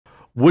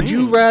Would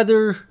you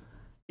rather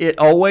it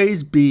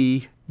always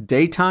be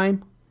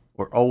daytime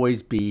or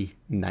always be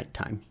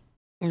nighttime?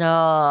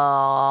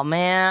 Oh,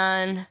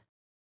 man.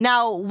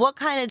 Now, what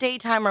kind of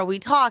daytime are we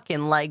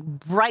talking? Like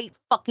bright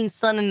fucking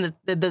sun in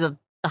the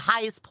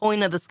highest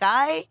point of the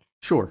sky?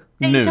 Sure.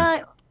 Daytime?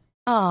 Noon.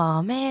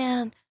 Oh,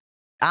 man.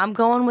 I'm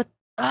going with...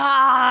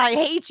 I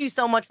hate you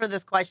so much for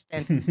this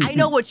question. I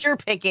know what you're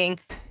picking.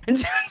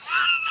 100%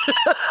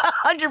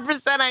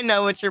 I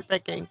know what you're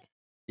picking.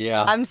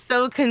 Yeah. I'm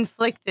so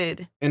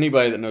conflicted.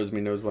 Anybody that knows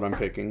me knows what I'm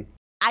picking.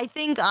 I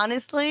think,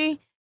 honestly,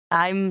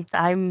 I'm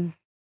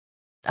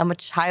a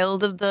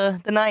child of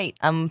the night.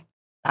 I'm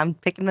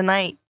picking the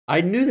night. I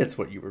knew that's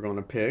what you were going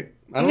to pick.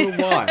 I don't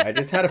know why. I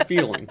just had a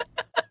feeling.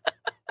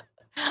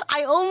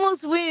 I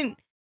almost went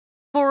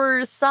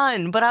for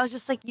sun, but I was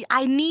just like,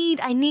 I need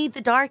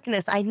the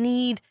darkness. I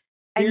need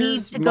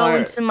to go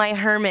into my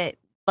hermit.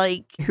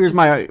 Like, here's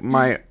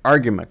my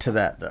argument to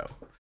that though.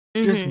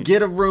 Just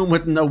get a room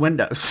with no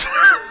windows.